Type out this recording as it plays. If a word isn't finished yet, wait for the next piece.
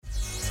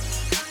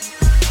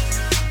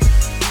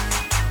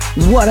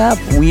What up?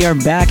 We are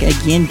back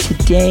again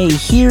today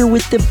here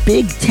with the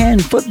Big Ten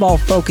Football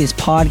Focus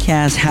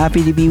podcast.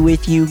 Happy to be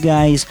with you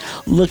guys.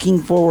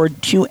 Looking forward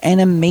to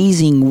an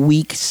amazing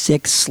Week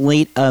 6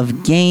 slate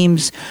of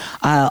games.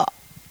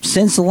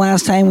 Since the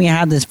last time we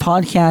had this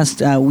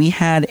podcast, we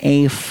had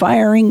a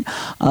firing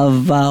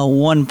of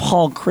one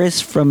Paul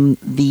Chryst from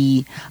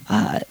the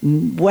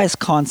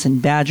Wisconsin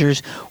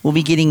Badgers. We'll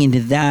be getting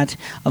into that.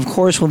 Of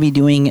course, we'll be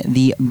doing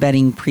the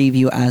betting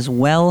preview as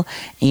well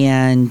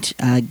and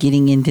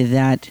getting into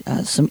that.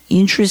 Some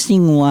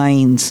interesting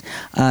lines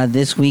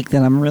this week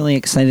that I'm really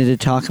excited to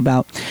talk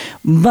about.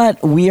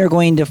 But we are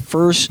going to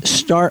first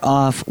start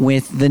off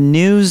with the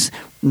news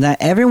that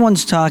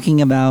everyone's talking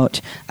about.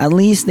 At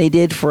least they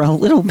did for a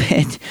little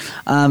bit,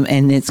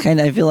 and it's kind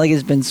of, I feel like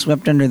it's been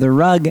swept under the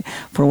rug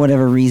for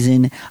whatever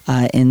reason,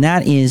 and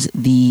that is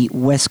the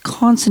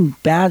Wisconsin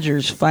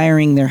Badgers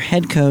firing their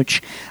head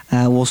coach.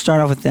 We'll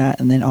start off with that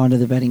and then on to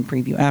the betting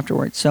preview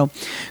afterwards. So I'm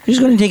just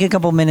going to take a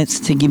couple minutes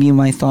to give you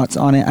my thoughts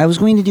on it. I was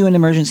going to do an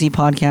emergency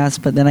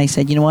podcast, but then I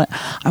said, you know what?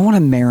 I want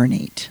to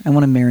marinate. I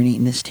want to marinate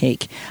in this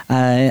take.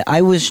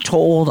 I was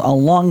told a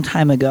long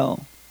time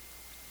ago,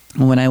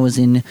 when I was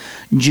in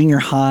junior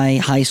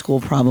high school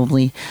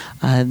probably,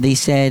 they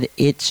said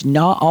it's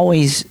not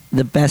always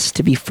the best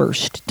to be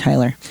first,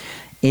 Tyler.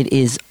 It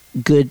is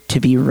good to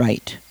be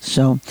right.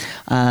 So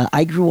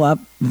I grew up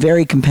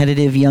very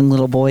competitive young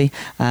little boy.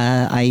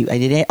 I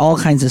did all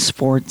kinds of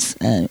sports,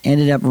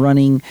 ended up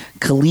running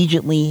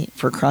collegiately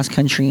for cross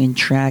country and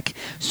track.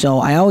 So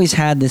I always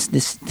had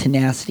this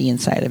tenacity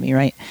inside of me,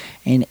 right?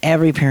 And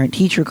every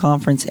parent-teacher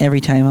conference, every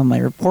time on my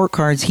report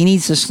cards, he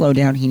needs to slow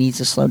down, he needs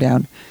to slow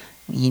down.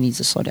 He needs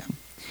to slow down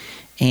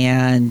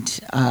and,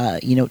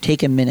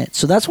 take a minute.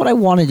 So that's what I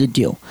wanted to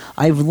do.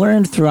 I've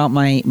learned throughout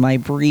my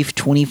brief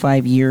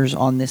 25 years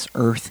on this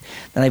earth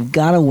that I've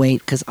got to wait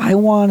because I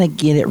want to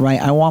get it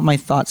right. I want my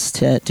thoughts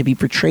to be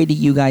portrayed to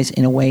you guys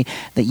in a way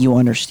that you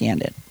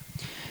understand it.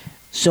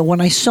 So when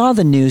I saw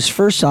the news,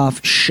 first off,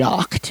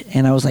 shocked.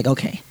 And I was like,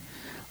 okay,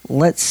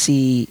 let's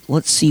see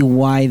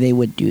why they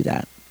would do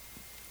that.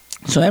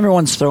 So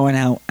everyone's throwing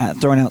out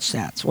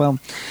stats. Well,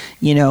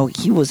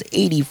 he was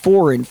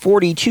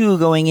 84-42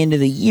 going into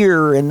the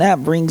year, and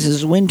that brings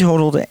his win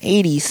total to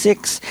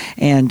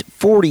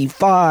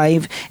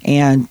 86-45.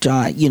 And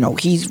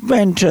he's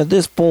been to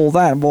this bowl,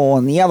 that bowl,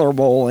 and the other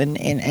bowl.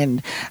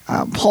 And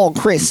Paul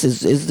Chryst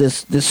is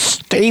this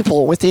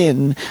staple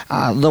within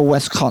the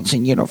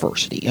Wisconsin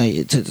University.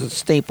 It's a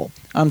staple.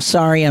 I'm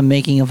sorry, I'm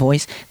making a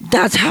voice.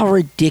 That's how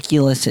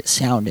ridiculous it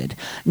sounded.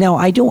 Now,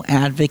 I don't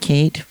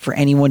advocate for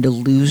anyone to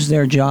lose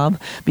their job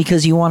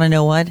because you want to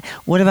know what?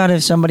 What about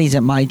if somebody's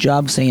at my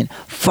job saying,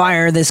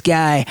 fire this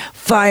guy,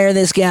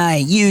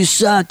 you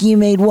suck, you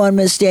made one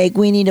mistake,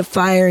 we need to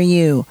fire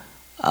you.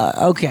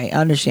 Okay,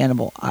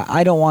 understandable.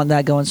 I don't want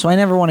that going, so I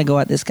never want to go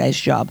at this guy's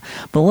job.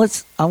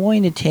 But I'm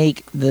going to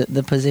take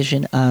the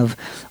position of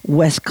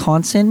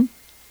Wisconsin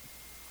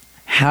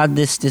had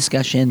this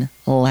discussion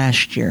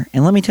last year.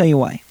 And let me tell you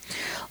why.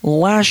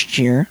 Last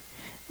year,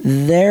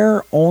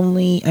 they're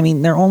only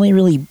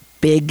really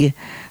big.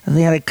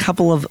 They had a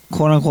couple of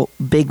quote-unquote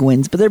big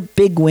wins, but their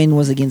big win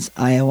was against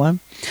Iowa.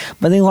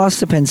 But they lost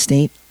to Penn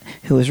State,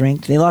 who was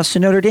ranked. They lost to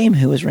Notre Dame,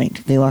 who was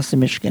ranked. They lost to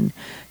Michigan,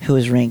 who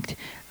was ranked.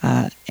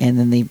 And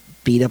then they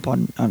beat up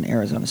on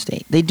Arizona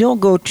State. They don't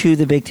go to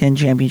the Big Ten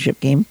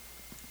championship game.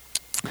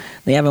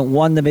 They haven't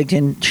won the Big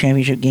Ten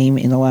championship game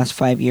in the last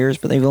 5 years,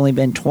 but they've only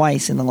been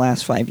twice in the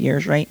last 5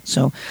 years, right?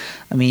 So,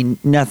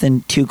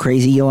 nothing too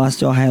crazy. You lost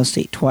to Ohio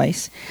State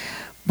twice.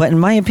 But in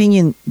my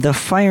opinion, the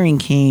firing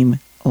came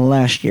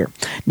last year.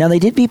 Now, they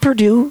did beat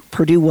Purdue.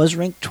 Purdue was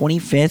ranked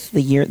 25th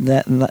the year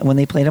when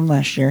they played them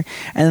last year.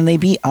 And then they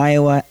beat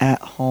Iowa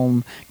at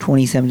home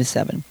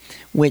 27-7,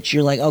 which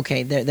you're like,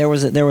 okay, there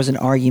was an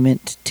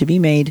argument to be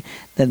made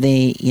that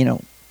they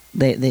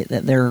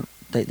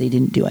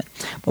didn't do it.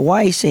 But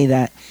why I say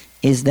that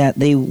is that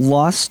they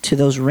lost to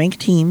those ranked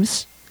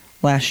teams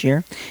last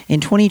year.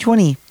 In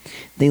 2020,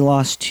 they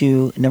lost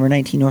to number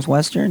 19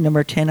 Northwestern,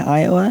 number 10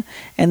 Iowa,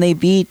 and they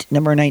beat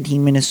number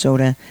 19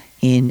 Minnesota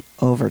in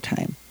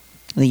overtime.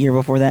 The year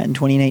before that, in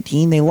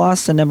 2019, they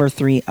lost to number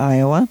 3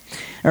 Ohio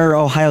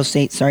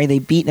State. They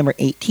beat number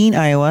 18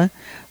 Iowa,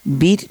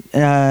 beat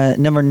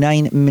number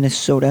 9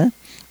 Minnesota,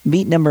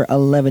 beat number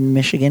 11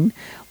 Michigan,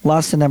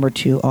 lost to number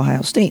 2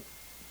 Ohio State.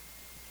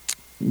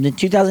 In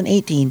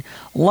 2018,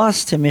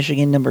 lost to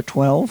Michigan, number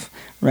 12,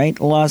 right?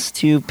 Lost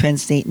to Penn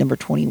State, number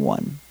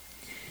 21.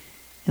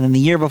 And then the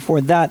year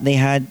before that, they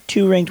had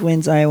 2 ranked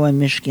wins, Iowa and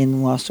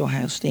Michigan, lost to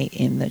Ohio State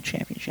in the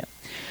championship.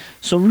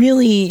 So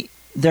really,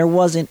 there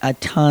wasn't a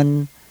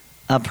ton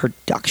of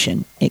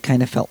production, it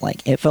kind of felt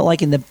like. It felt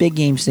like in the big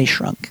games, they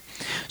shrunk.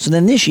 So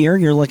then this year,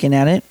 you're looking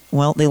at it,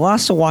 well, they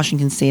lost to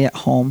Washington State at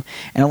home,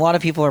 and a lot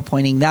of people are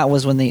pointing that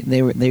was when they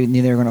knew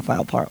they were going to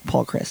fire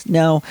Paul Chryst.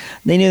 No,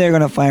 they knew they were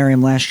going to fire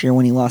him last year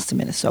when he lost to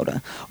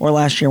Minnesota, or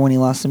last year when he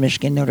lost to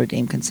Michigan, Notre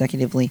Dame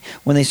consecutively,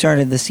 when they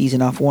started the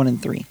season off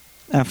 1-3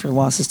 after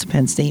losses to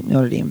Penn State,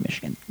 Notre Dame, and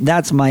Michigan.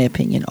 That's my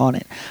opinion on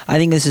it. I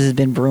think this has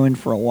been brewing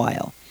for a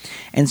while.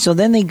 And so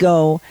then they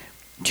go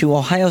to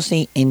Ohio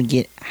State and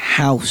get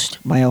housed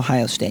by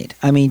Ohio State.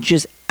 I mean,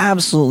 just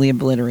absolutely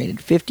obliterated,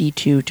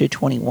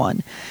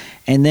 52-21.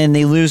 And then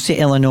they lose to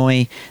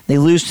Illinois. They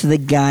lose to the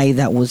guy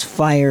that was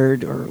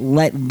fired or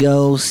let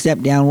go,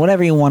 stepped down,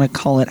 whatever you want to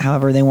call it,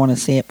 however they want to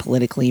say it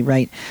politically,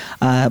 right?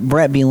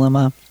 Bret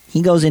Bielema.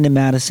 He goes into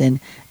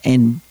Madison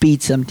and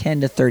beats them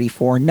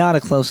 10-34. Not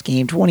a close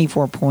game,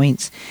 24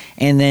 points.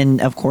 And then,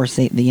 of course,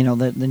 the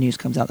news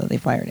comes out that they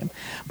fired him.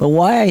 But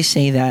why I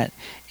say that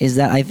is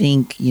that I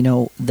think,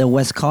 the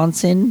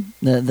Wisconsin,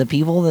 the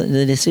people,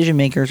 the decision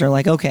makers are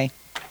like, okay,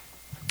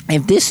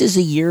 if this is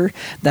a year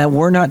that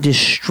we're not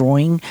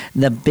destroying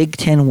the Big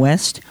Ten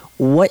West,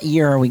 what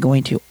year are we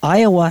going to?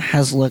 Iowa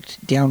has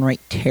looked downright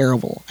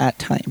terrible at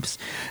times.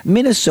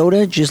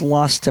 Minnesota just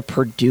lost to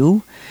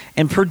Purdue,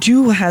 and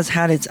Purdue has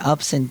had its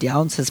ups and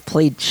downs, has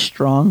played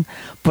strong,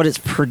 but it's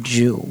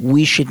Purdue.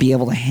 We should be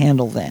able to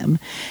handle them.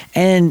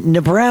 And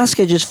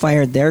Nebraska just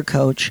fired their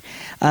coach.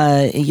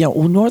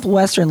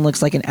 Northwestern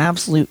looks like an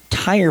absolute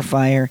tire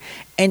fire.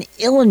 And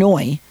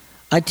Illinois,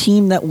 a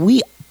team that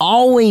we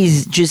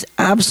always just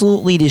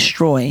absolutely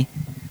destroy,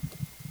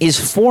 is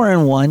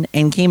 4-1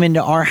 and came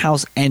into our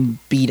house and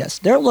beat us.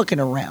 They're looking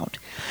around.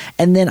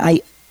 And then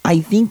I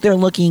think they're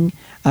looking,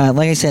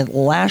 like I said,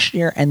 last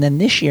year and then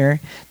this year,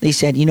 they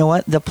said, you know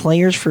what? The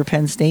players for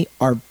Penn State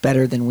are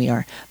better than we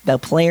are. The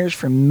players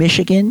for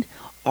Michigan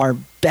are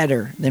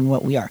better than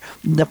what we are.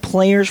 The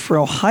players for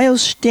Ohio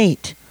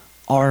State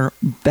are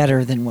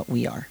better than what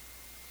we are.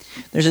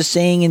 There's a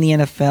saying in the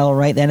NFL,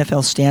 right? The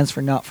NFL stands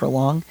for not for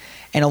long.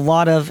 And a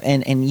lot of,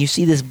 and you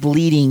see this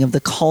bleeding of the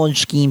college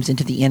schemes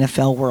into the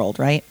NFL world,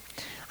 right?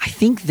 I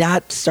think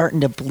that's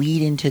starting to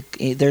bleed into,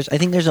 I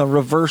think there's a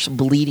reverse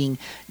bleeding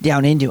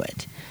down into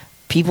it.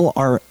 People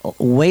are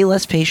way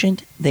less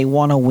patient. They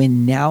want to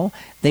win now.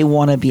 They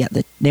want to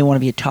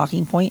be a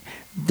talking point.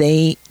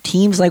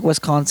 Teams like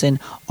Wisconsin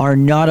are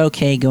not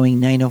okay going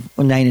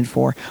 9-4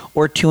 or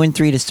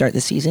 2-3 to start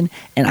the season,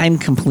 and I'm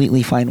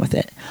completely fine with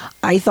it.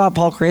 I thought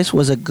Paul Chryst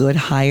was a good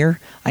hire.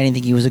 I didn't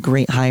think he was a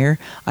great hire.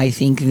 I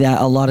think that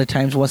a lot of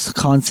times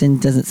Wisconsin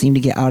doesn't seem to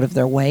get out of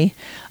their way,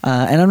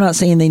 and I'm not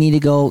saying they need to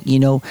go,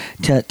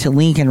 to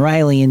Lincoln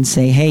Riley and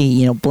say,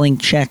 hey,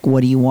 blank check.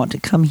 What do you want to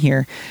come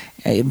here?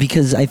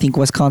 Because I think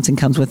Wisconsin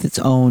comes with its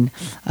own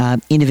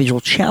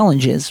individual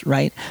challenges,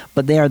 right?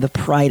 But they are the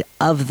pride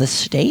of the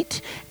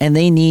state, and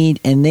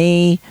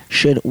they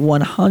should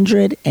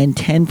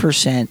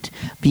 110%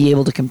 be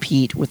able to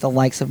compete with the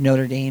likes of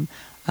Notre Dame,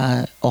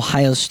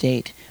 Ohio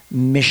State,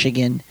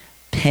 Michigan,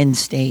 Penn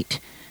State,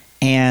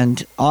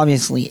 and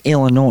obviously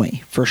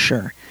Illinois for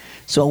sure.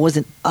 So it was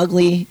an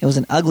ugly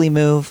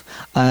move.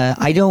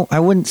 I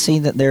wouldn't say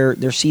that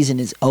their season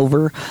is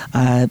over.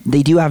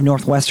 They do have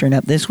Northwestern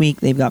up this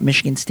week. They've got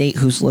Michigan State,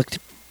 who's looked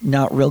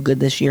not real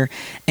good this year,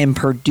 and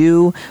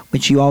Purdue,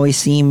 which they always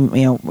seem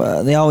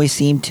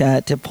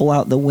to pull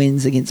out the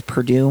wins against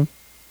Purdue.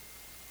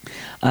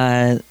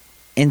 And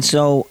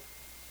so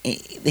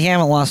they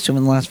haven't lost to him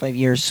in the last 5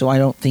 years, so I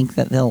don't think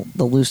that they'll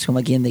lose to him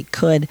again. They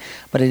could,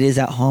 but it is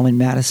at home in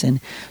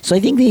Madison. So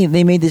I think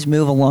they made this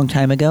move a long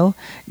time ago.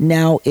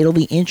 Now, it'll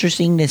be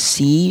interesting to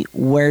see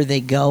where they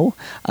go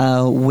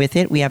with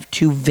it. We have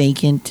 2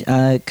 vacant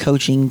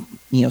coaching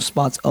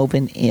spots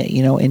open,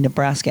 in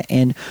Nebraska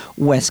and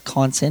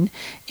Wisconsin.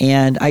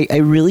 And I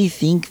really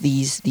think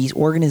these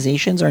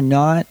organizations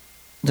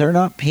they're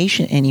not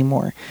patient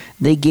anymore.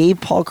 They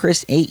gave Paul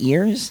Chryst 8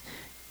 years.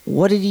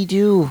 What did he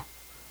do?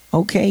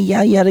 Okay,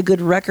 yeah, you had a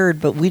good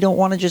record, but we don't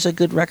want just a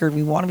good record.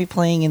 We want to be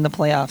playing in the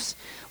playoffs.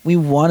 We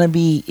want to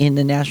be in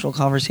the national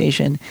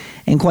conversation.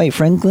 And quite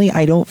frankly,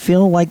 I don't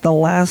feel like the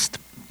last,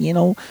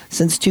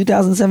 since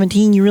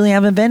 2017, you really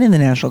haven't been in the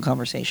national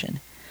conversation.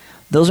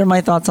 Those are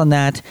my thoughts on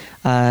that.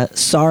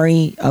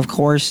 Sorry, of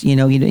course,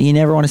 you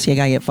never want to see a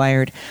guy get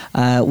fired.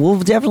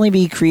 We'll definitely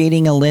be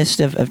creating a list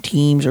of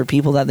teams or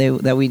people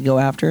that we'd go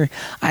after.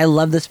 I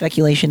love the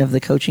speculation of the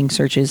coaching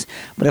searches,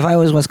 but if I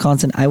was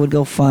Wisconsin, I would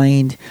go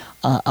find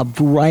a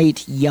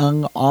bright,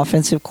 young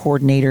offensive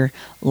coordinator.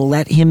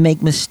 Let him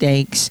make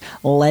mistakes.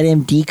 Let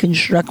him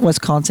deconstruct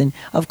Wisconsin.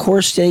 Of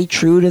course, stay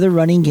true to the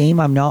running game.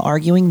 I'm not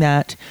arguing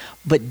that,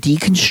 but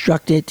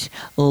deconstruct it.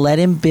 Let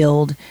him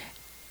build.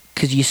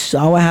 Because you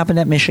saw what happened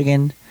at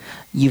Michigan.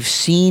 You've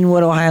seen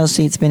what Ohio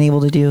State's been able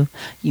to do.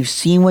 You've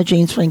seen what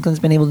James Franklin's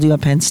been able to do at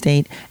Penn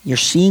State. You're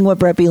seeing what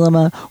Bret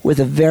Bielema, with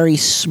a very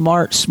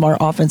smart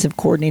offensive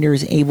coordinator,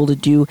 is able to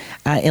do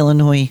at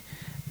Illinois.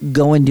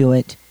 Go and do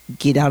it.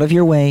 Get out of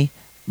your way.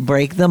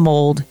 Break the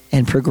mold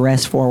and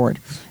progress forward.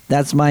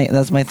 That's my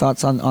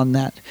thoughts on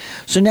that.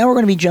 So now we're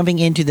going to be jumping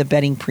into the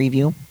betting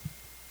preview.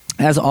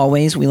 As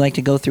always, we like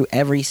to go through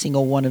every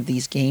single one of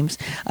these games.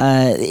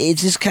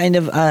 It's just kind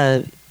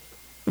of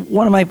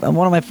one of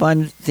my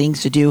fun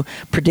things to do.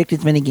 Predict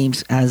as many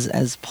games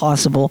as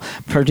possible.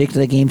 Predict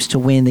the games to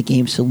win, the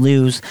games to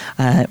lose.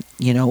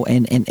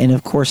 and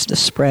of course the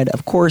spread.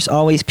 Of course,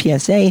 always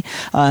PSA.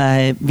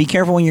 Be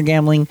careful when you're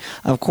gambling.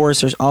 Of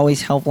course, there's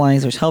always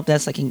helplines. There's help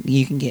desks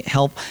you can get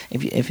help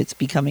if it's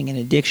becoming an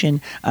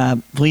addiction.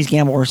 Please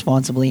gamble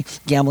responsibly.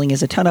 Gambling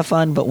is a ton of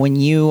fun, but when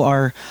you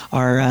are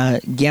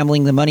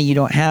gambling the money you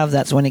don't have,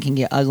 that's when it can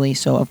get ugly.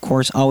 So of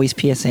course, always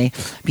PSA.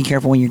 Be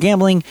careful when you're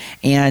gambling.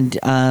 And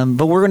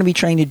but we're going to be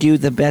trying to do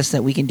the best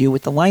that we can do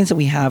with the lines that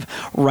we have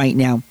right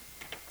now.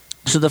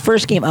 So the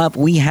first game up,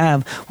 we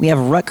have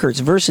Rutgers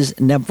versus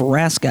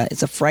Nebraska.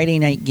 It's a Friday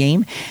night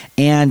game,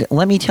 and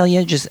let me tell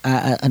you, just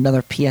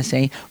another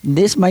PSA.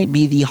 This might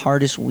be the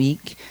hardest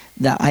week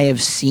that I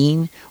have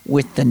seen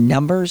with the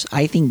numbers.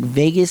 I think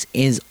Vegas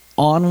is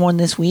on one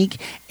this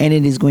week, and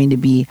it is going to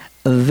be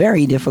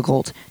very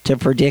difficult to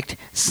predict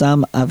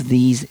some of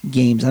these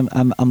games.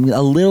 I'm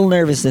a little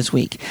nervous this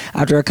week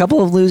after a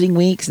couple of losing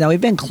weeks. Now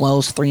we've been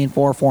close,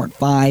 3-4,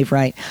 4-5,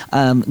 right?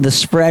 The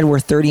spread, we're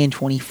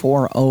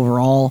 30-24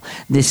 overall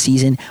this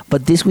season,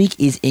 but this week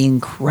is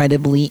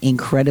incredibly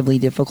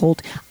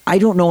difficult. I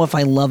don't know if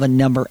I love a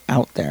number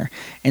out there,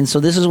 and so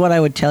this is what I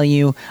would tell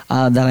you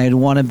that I'd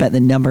want to bet the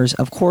numbers.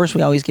 Of course,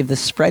 we always give the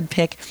spread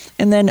pick,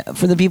 and then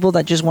for the people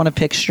that just want to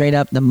pick straight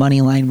up the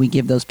money line, we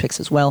give those picks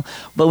as well,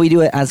 but we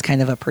do it as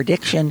kind of a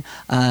prediction,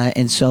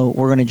 and so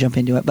we're going to jump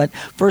into it. But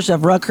first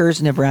up,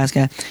 Rutgers,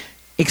 Nebraska.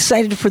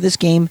 Excited for this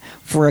game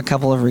for a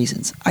couple of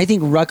reasons. I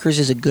think Rutgers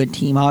is a good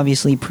team,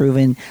 obviously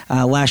proven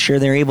last year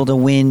they're able to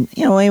win,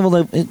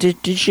 able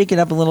to shake it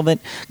up a little bit,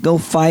 go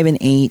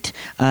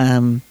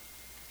 5-8.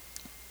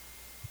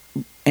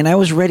 And I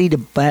was ready to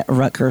bet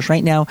Rutgers.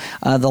 Right now,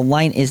 the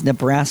line is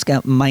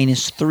Nebraska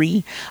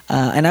 -3.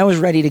 And I was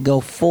ready to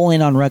go full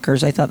in on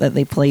Rutgers. I thought that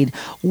they played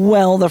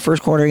well the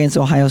first quarter against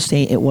Ohio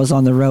State. It was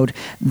on the road.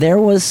 There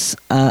was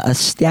a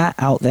stat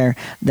out there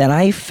that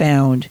I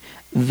found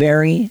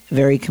very,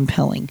 very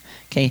compelling.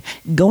 Okay,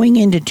 going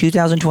into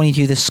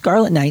 2022, the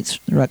Scarlet Knights,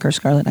 the Rutgers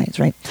Scarlet Knights,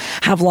 right,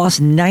 have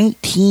lost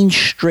 19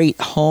 straight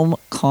home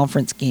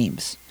conference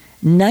games.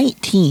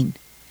 19.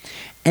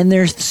 And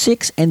they're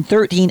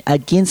 6-13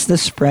 against the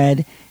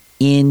spread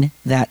in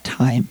that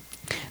time.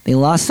 They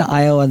lost to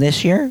Iowa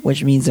this year,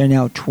 which means they're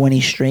now 20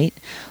 straight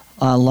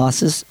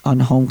losses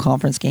on home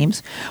conference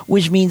games,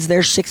 which means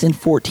they're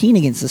 6-14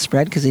 against the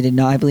spread because they did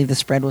not. I believe the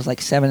spread was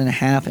like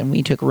 7.5, and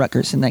we took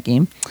Rutgers in that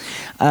game.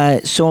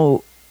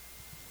 So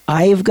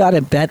I've got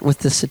a bet with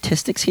the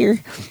statistics here.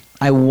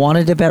 I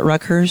wanted to bet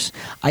Rutgers.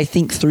 I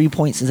think 3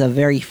 points is a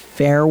very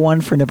fair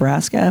one for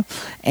Nebraska.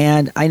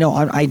 And I know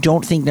I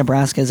don't think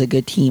Nebraska is a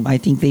good team. I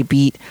think they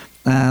beat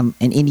an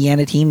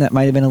Indiana team that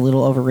might have been a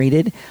little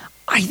overrated.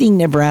 I think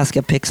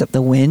Nebraska picks up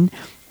the win.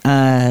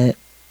 I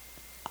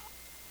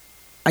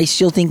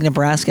still think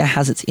Nebraska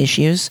has its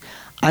issues.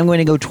 I'm going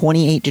to go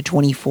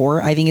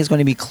 28-24. I think it's going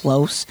to be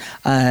close.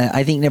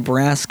 I think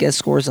Nebraska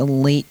scores a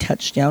late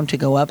touchdown to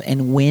go up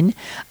and win.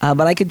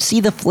 But I could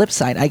see the flip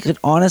side. I could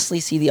honestly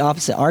see the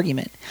opposite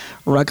argument.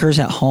 Rutgers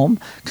at home,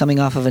 coming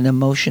off of an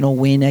emotional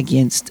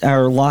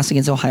loss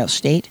against Ohio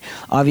State.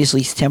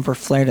 Obviously, his temper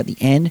flared at the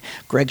end.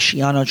 Greg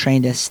Schiano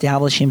trying to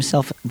establish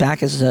himself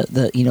back as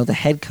the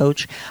head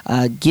coach,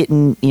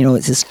 getting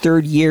it's his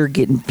third year,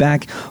 getting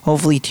back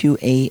hopefully to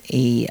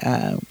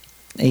a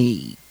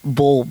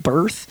bowl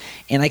berth,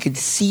 and I could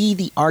see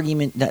the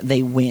argument that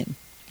they win.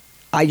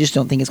 I just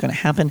don't think it's going to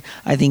happen.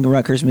 I think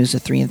Rutgers moves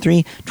to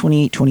 3-3,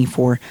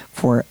 28-24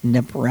 for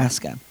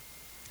Nebraska.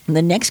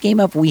 The next game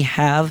up we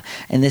have,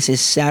 and this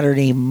is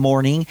Saturday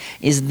morning,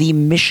 is the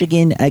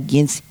Michigan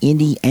against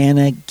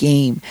Indiana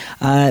game.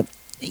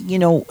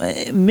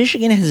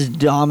 Michigan has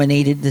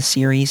dominated the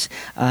series.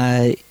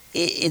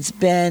 It's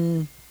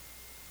been...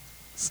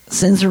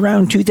 Since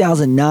around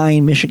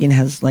 2009, Michigan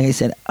has, like I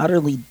said,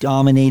 utterly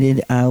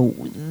dominated.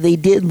 They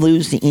did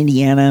lose to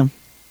Indiana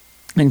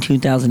in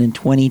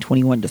 2020,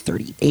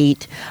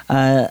 21-38.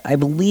 I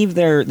believe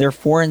they're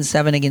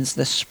 4-7 against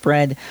the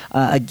spread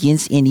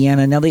against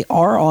Indiana. Now they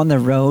are on the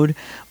road,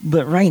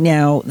 but right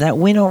now that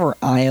win over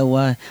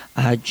Iowa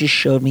just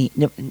showed me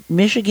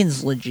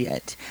Michigan's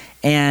legit,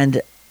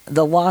 and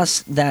the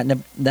loss that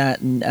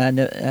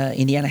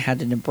Indiana had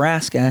to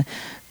Nebraska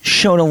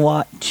showed a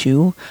lot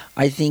too.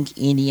 I think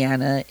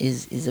Indiana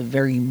is a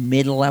very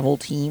mid-level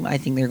team. I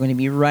think they're going to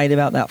be right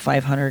about that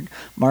 500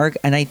 mark.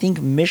 And I think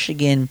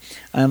Michigan,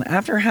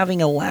 after having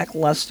a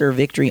lackluster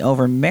victory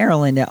over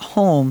Maryland at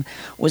home,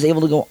 was able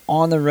to go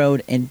on the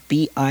road and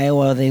beat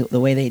Iowa the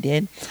way they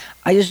did.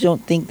 I just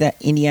don't think that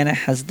Indiana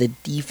has the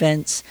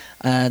defense,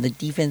 the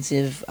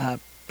defensive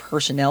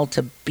personnel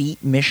to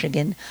beat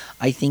Michigan.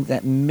 I think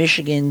that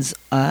Michigan's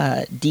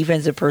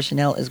defensive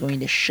personnel is going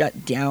to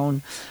shut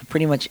down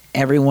pretty much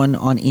everyone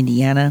on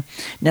Indiana.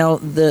 Now,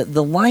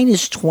 the line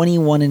is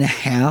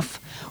 21.5,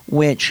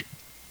 which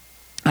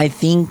I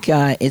think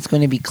it's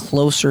going to be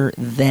closer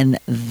than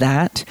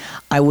that.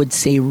 I would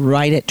say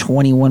right at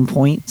 21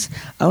 points.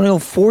 I want to go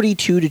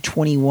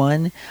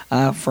 42-21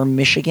 for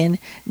Michigan.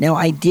 Now,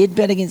 I did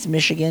bet against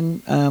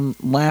Michigan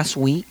last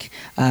week,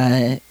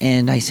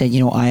 and I said,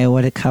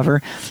 Iowa to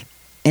cover.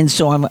 And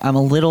so I'm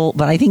a little,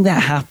 but I think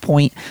that half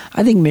point,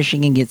 I think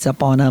Michigan gets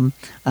up on them,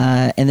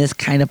 and this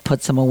kind of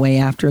puts them away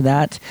after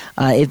that.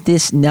 If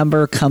this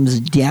number comes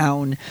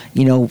down,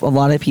 a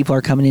lot of people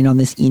are coming in on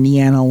this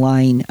Indiana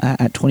line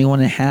at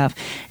 21.5,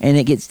 and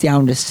it gets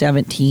down to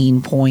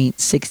 17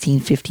 points, 16,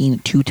 15,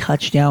 2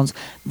 touchdowns,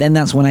 then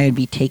that's when I would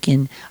be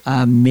taking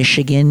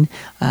Michigan.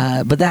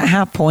 But that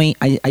half point,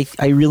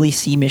 I really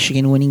see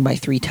Michigan winning by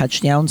 3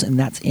 touchdowns, and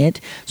that's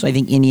it. So I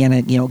think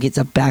Indiana, gets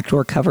a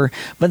backdoor cover.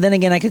 But then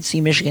again, I could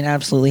see Michigan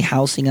absolutely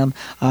housing them,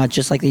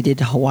 just like they did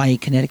to Hawaii,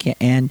 Connecticut,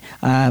 and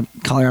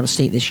Colorado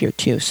State this year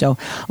too. So,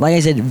 like I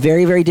said,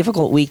 very, very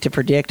difficult week to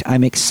predict.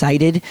 I'm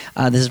excited.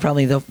 This is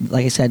probably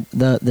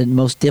the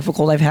most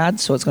difficult I've had.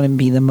 So it's going to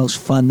be the most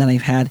fun that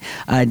I've had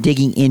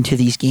digging into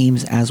these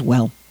games as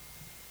well.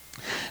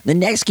 The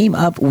next game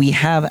up we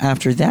have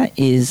after that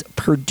is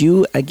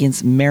Purdue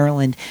against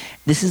Maryland.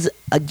 This is,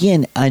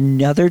 again,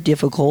 another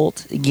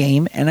difficult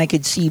game, and I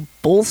could see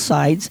both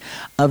sides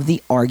of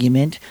the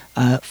argument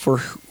for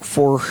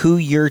who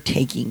you're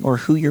taking or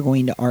who you're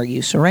going to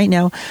argue. So right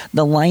now,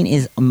 the line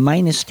is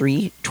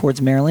 -3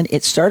 towards Maryland.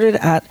 It started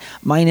at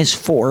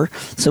 -4,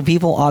 so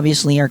people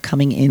obviously are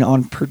coming in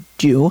on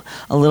Purdue.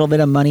 A little bit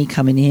of money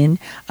coming in.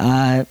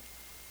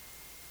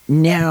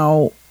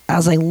 Now,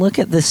 as I look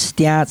at the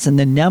stats and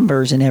the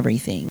numbers and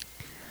everything,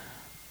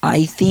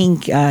 I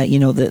think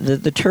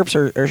the Terps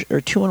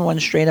are 2-1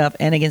 straight up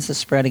and against the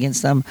spread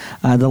against them.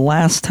 The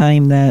last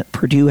time that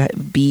Purdue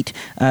beat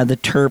the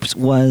Terps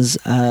was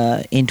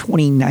in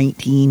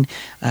 2019.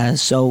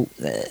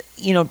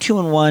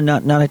 2-1,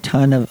 not a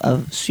ton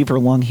of super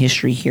long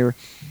history here.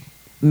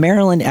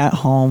 Maryland at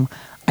home,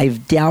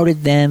 I've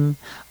doubted them.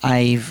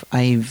 I've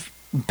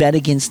bet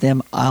against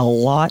them a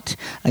lot.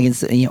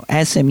 Against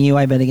SMU,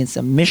 I bet against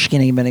them.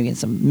 Michigan, I bet against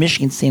them.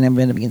 Michigan State, I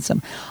bet against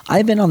them.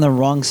 I've been on the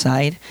wrong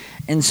side,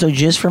 and so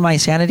just for my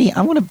sanity,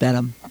 I'm going to bet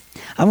them.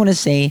 I'm going to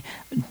say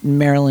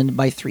Maryland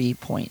by 3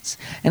 points,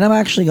 and I'm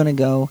actually going to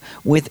go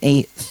with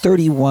a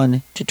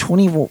 31 to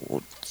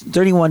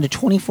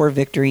 24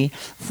 victory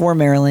for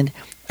Maryland.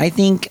 I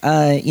think,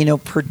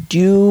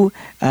 Purdue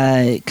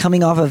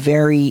coming off a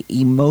very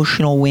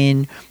emotional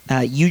win.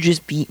 You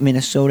just beat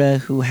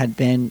Minnesota, who had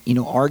been,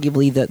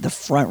 arguably the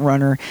front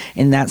runner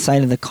in that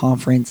side of the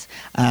conference.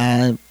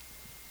 I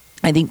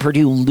think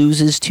Purdue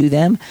loses to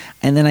them,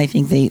 and then I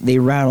think they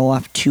rattle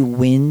off 2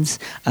 wins.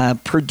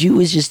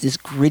 Purdue is just this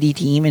gritty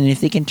team, and if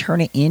they can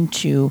turn it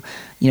into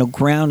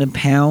ground and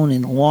pound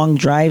and long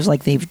drives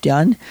like they've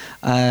done,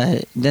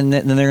 then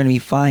they're going to be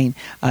fine.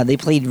 They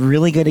played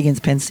really good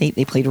against Penn State.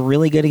 They played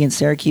really good against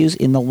Syracuse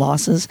in the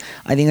losses.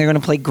 I think they're going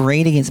to play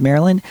great against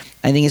Maryland.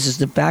 I think it's just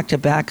the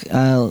back-to-back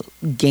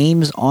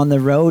games on the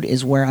road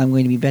is where I'm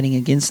going to be betting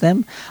against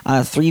them.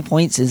 3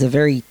 points is a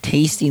very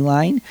tasty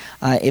line.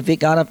 If it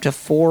got up to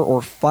 4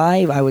 or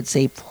 5, I would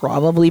say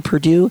probably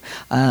Purdue.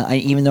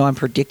 Even though I'm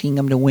predicting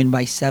them to win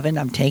by 7,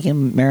 I'm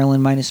taking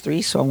Maryland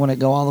 -3, so I want to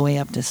go all the way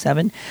up to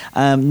 7.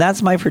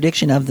 That's my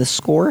prediction of the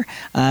score,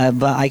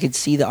 but I could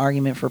see the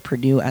argument for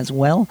Purdue as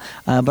well.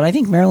 But I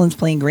think Maryland's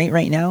playing great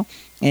right now.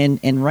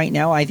 And right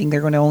now, I think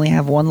they're going to only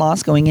have 1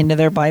 loss going into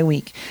their bye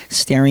week,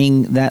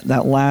 staring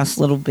that last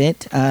little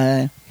bit,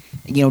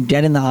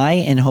 dead in the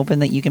eye, and hoping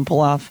that you can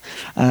pull off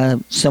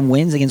some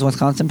wins against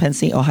Wisconsin, Penn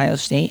State, Ohio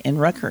State, and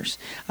Rutgers.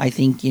 I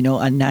think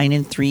a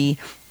 9-3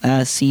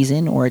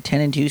 season or a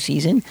 10-2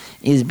 season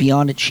is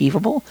beyond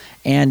achievable,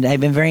 and I've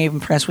been very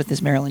impressed with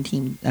this Maryland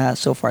team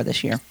so far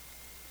this year.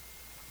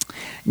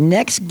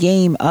 Next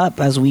game up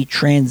as we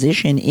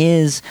transition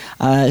is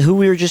who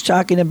we were just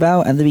talking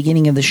about at the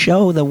beginning of the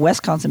show, the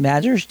Wisconsin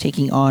Badgers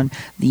taking on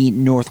the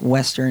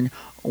Northwestern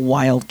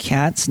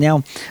Wildcats.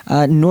 Now,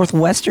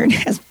 Northwestern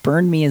has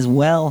burned me as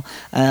well.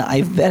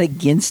 I've bet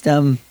against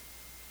them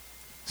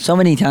so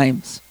many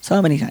times.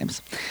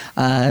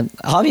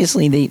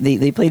 Obviously,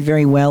 they played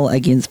very well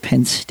against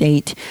Penn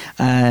State,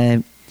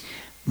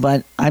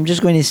 but I'm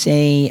just going to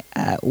say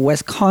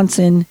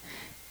Wisconsin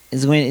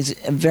is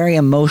a very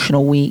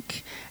emotional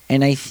week.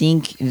 And I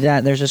think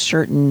that there's a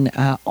certain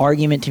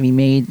argument to be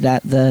made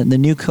that the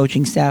new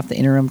coaching staff, the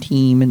interim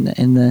team,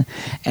 and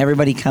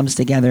everybody comes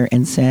together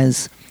and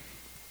says,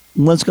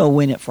 let's go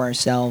win it for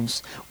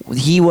ourselves.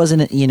 He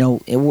wasn't,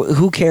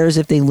 who cares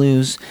if they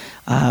lose?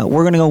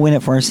 We're going to go win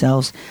it for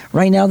ourselves.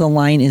 Right now, the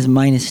line is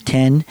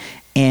 -10.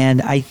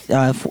 And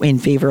in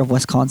favor of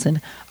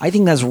Wisconsin. I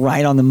think that's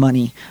right on the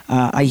money.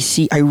 I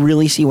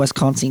really see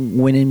Wisconsin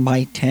winning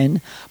by 10,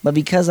 but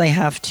because I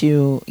have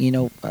to,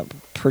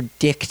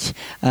 predict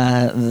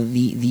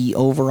the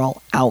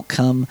overall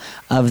outcome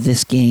of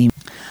this game,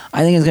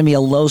 I think it's going to be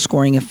a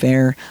low-scoring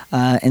affair,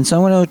 and so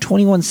I'm going to go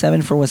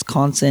 21-7 for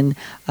Wisconsin.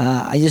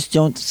 I just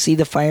don't see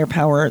the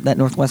firepower that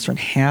Northwestern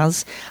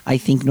has. I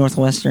think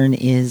Northwestern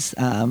is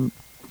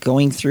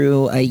going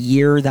through a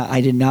year that I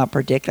did not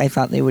predict. I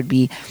thought they would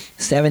be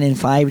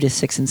 7-5 to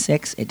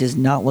 6-6. It does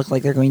not look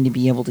like they're going to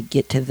be able to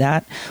get to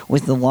that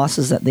with the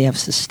losses that they have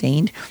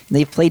sustained.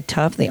 They've played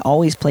tough. They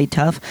always play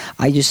tough.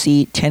 I just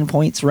see 10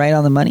 points right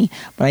on the money,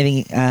 but I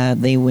think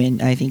they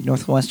win. I think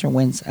Northwestern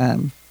wins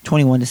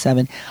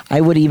 21-7.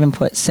 I would even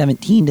put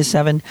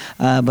 17-7,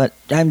 but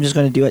I'm just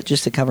going to do it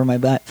just to cover my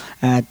butt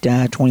at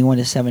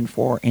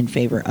 21-7 in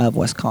favor of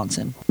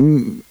Wisconsin.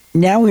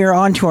 Now we are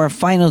on to our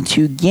final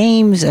two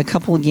games, a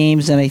couple of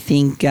games that I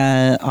think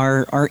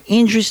are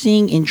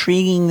interesting,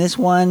 intriguing. This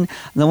one,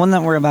 the one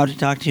that we're about to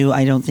talk to,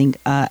 I don't think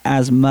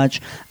as much.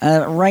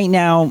 Right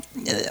now,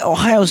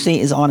 Ohio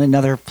State is on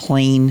another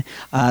plane.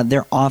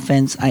 Their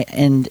offense,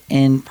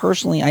 and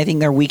personally, I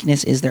think their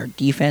weakness is their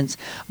defense,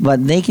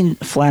 but they can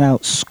flat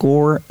out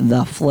score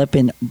the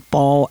flippin'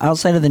 ball.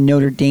 Outside of the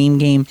Notre Dame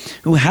game,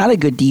 who had a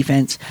good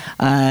defense,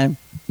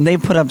 they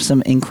put up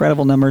some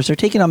incredible numbers. They're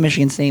taking on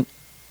Michigan State.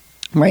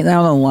 Right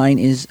now, the line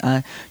is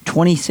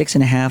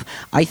 26.5.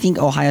 I think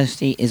Ohio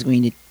State is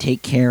going to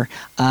take care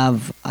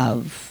of.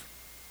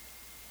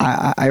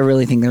 I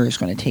really think they're just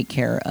going to take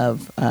care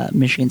of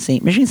Michigan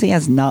State. Michigan State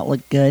has not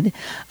looked good.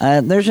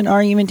 There's an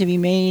argument to be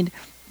made.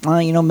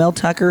 Mel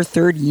Tucker,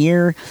 third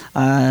year.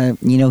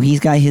 He's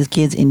got his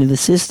kids into the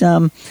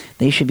system.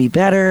 They should be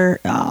better.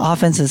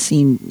 Offense has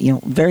seemed,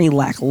 very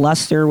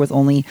lackluster with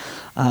only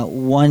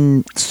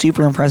one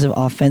super impressive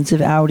offensive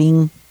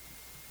outing.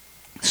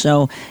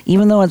 So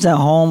even though it's at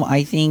home,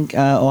 I think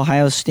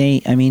Ohio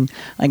State,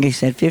 like I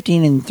said,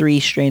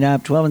 15-3 straight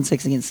up,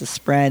 12-6 against the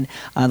spread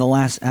the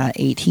last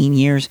 18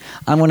 years.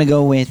 I'm going to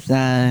go with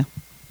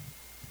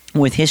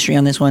history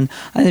on this one.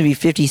 I think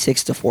it'd be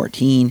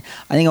 56-14.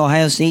 I think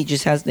Ohio State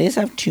just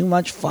have too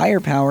much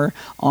firepower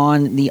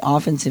on the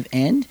offensive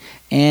end,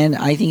 and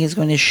I think it's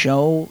going to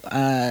show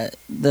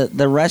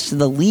the rest of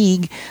the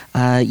league.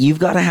 You've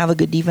got to have a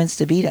good defense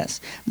to beat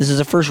us. This is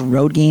the first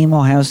road game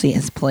Ohio State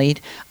has played,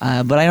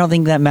 but I don't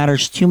think that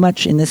matters too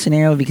much in this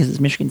scenario because it's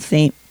Michigan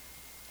State.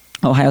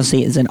 Ohio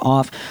State is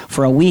off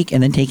for a week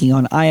and then taking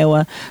on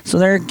Iowa. So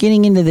they're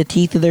getting into the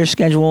teeth of their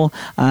schedule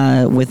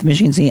with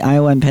Michigan State,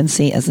 Iowa, and Penn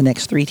State as the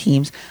next three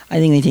teams. I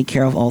think they take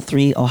care of all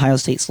three. Ohio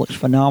State's looked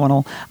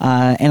phenomenal.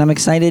 And I'm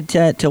excited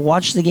to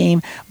watch the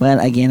game.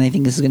 But again, I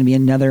think this is going to be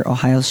another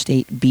Ohio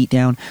State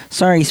beatdown.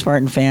 Sorry,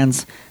 Spartan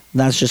fans.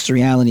 That's just the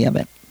reality of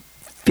it.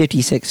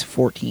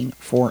 56-14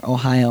 for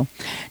Ohio.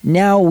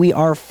 Now we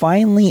are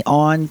finally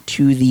on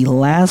to the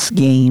last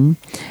game,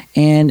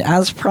 and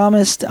as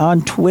promised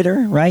on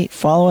Twitter, right?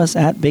 Follow us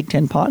at Big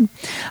Ten Pod.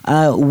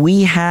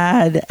 We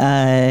said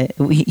that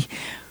we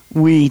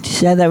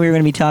were going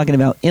to be talking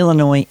about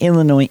Illinois.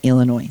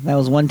 That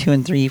was 1, 2,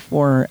 and 3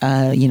 for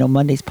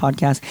Monday's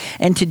podcast,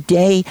 and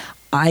today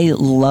I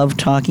love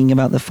talking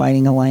about the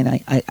Fighting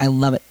Illini. I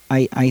love it.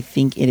 I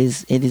think it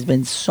has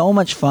been so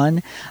much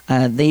fun.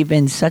 They've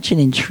been such an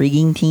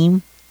intriguing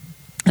team.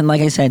 And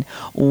like I said,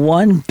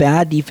 one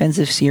bad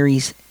defensive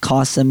series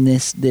cost them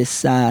this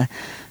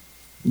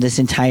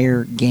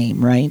entire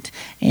game, right?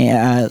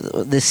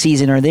 This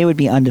season, or they would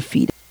be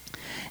undefeated.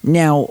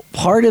 Now,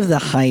 part of the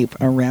hype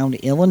around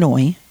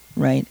Illinois,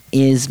 right,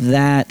 is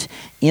that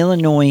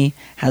Illinois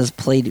has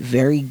played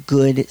very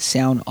good,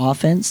 sound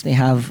offense. They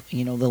have,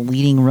 the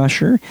leading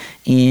rusher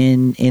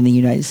in the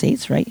United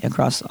States, right,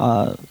 across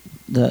the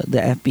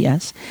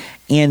FBS,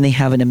 and they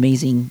have an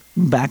amazing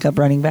backup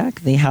running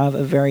back. They have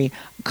a very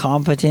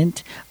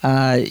competent,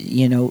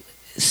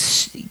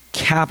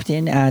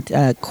 captain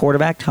at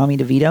quarterback, Tommy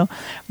DeVito.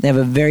 They have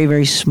a very,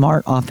 very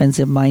smart,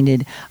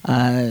 offensive-minded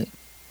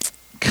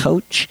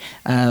coach.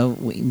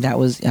 That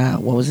was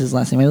what was his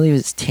last name? I believe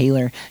it's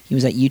Taylor. He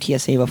was at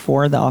UTSA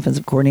before, the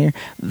offensive coordinator.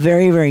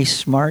 Very, very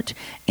smart,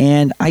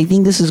 and I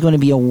think this is going to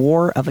be a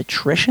war of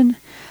attrition.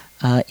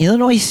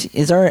 Illinois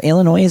is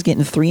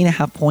getting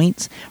 3.5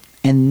 points,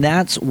 and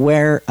that's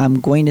where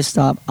I'm going to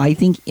stop. I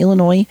think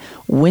Illinois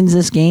wins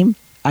this game.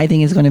 I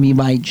think it's going to be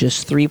by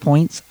just 3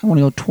 points. I want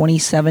to go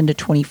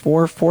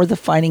 27-24 for the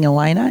Fighting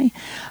Illini.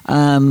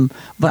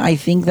 But I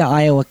think that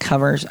Iowa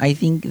covers. I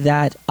think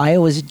that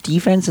Iowa's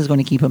defense is going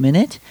to keep them in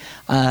it.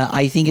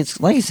 I think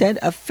it's, like I said,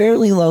 a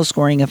fairly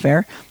low-scoring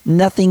affair.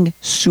 Nothing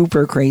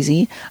super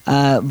crazy.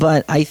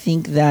 But I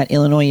think that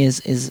Illinois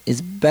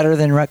is better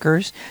than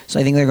Rutgers, so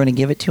I think they're going to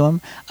give it to them.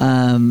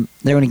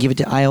 They're going to give it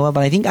to Iowa,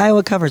 but I think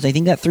Iowa covers. I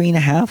think that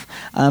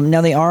 3.5.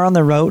 Now, they are on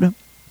the road,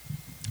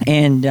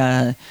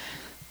 and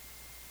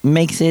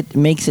makes it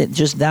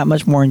just that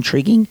much more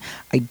intriguing.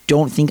 I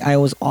don't think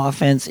Iowa's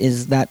offense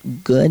is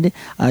that good.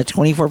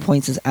 24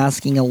 points is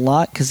asking a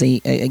lot because they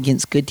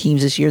against good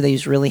teams this year, they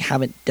just really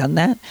haven't done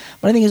that.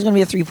 But I think it's going to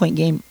be a 3-point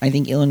game. I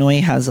think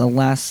Illinois has a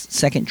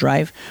last-second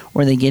drive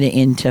where they get it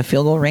into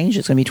field goal range.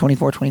 It's going to be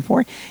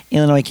 24-24.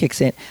 Illinois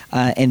kicks it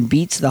and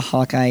beats the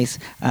Hawkeyes.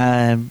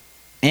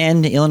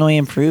 And Illinois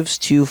improves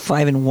to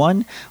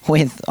 5-1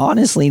 with,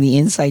 honestly, the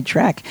inside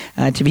track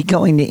to be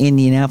going to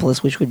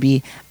Indianapolis, which would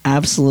be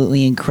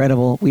absolutely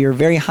incredible. We are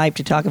very hyped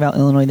to talk about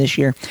Illinois this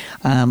year.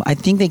 I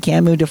think they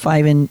can move to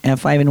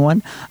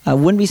 5-1.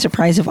 Wouldn't be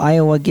surprised if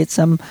Iowa gets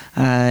them,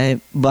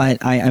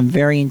 but I'm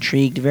very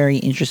intrigued, very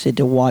interested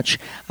to watch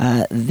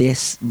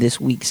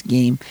this week's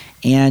game.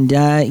 And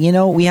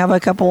we have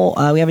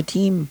a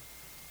team.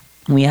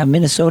 We have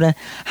Minnesota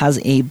has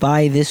a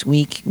bye this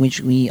week,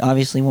 which we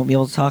obviously won't be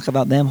able to talk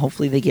about them.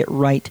 Hopefully they get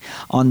right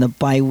on the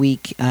bye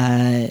week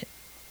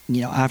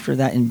after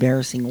that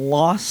embarrassing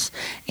loss.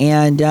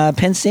 And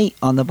Penn State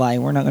on the bye.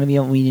 We're not going to be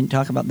able, we didn't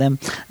talk about them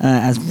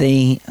as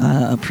they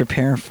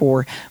prepare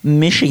for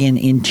Michigan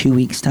in 2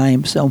 weeks'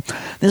 time. So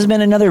this has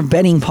been another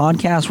betting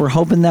podcast. We're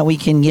hoping that we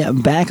can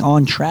get back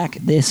on track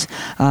this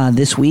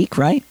week,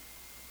 right?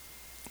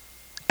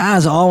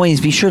 As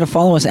always, be sure to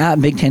follow us at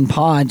Big Ten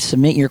Pod.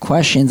 Submit your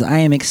questions. I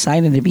am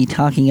excited to be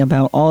talking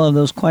about all of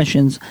those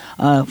questions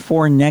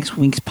for next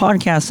week's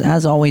podcast.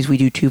 As always, we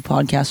do 2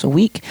 podcasts a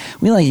week.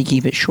 We like to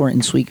keep it short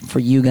and sweet for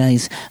you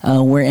guys.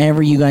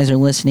 Wherever you guys are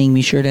listening,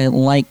 be sure to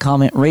like,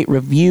 comment, rate,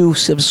 review,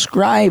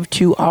 subscribe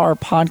to our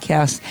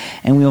podcast,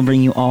 and we will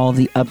bring you all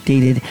the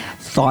updated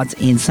thoughts,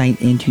 insight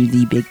into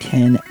the Big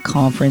Ten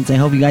Conference. I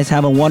hope you guys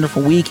have a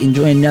wonderful week.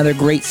 Enjoy another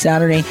great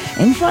Saturday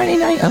and Friday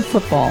night of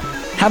football.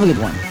 Have a good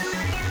one.